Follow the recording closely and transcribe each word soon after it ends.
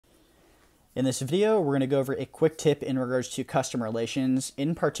In this video, we're going to go over a quick tip in regards to customer relations.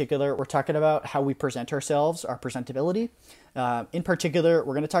 In particular, we're talking about how we present ourselves, our presentability. In particular,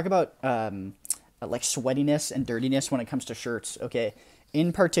 we're going to talk about like sweatiness and dirtiness when it comes to shirts, okay?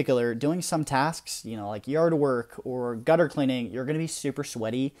 In particular, doing some tasks, like yard work or gutter cleaning, you're going to be super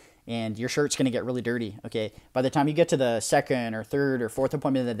sweaty and your shirt's going to get really dirty, okay? By the time you get to the second or third or fourth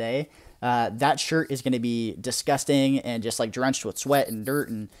appointment of the day, that shirt is going to be disgusting and just like drenched with sweat and dirt,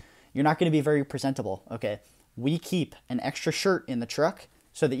 and you're not going to be very presentable, okay? We keep an extra shirt in the truck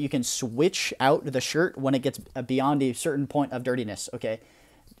so that you can switch out the shirt when it gets beyond a certain point of dirtiness, okay?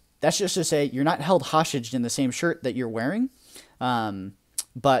 That's just to say you're not held hostage in the same shirt that you're wearing,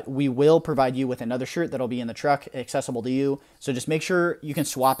 but we will provide you with another shirt that'll be in the truck, accessible to you. So just make sure you can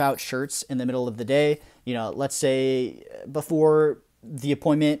swap out shirts in the middle of the day. Let's say before the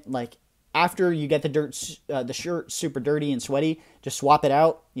appointment, like after you get the shirt super dirty and sweaty, just swap it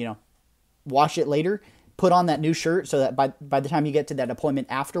out, wash it later, put on that new shirt so that by the time you get to that appointment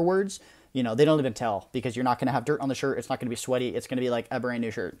afterwards, they don't even tell, because you're not going to have dirt on the shirt. It's not going to be sweaty. It's going to be like a brand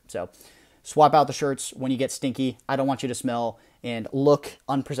new shirt. So swap out the shirts when you get stinky. I don't want you to smell and look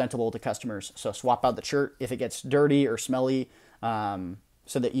unpresentable to customers. So swap out the shirt if it gets dirty or smelly,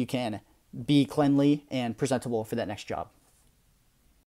 so that you can be cleanly and presentable for that next job.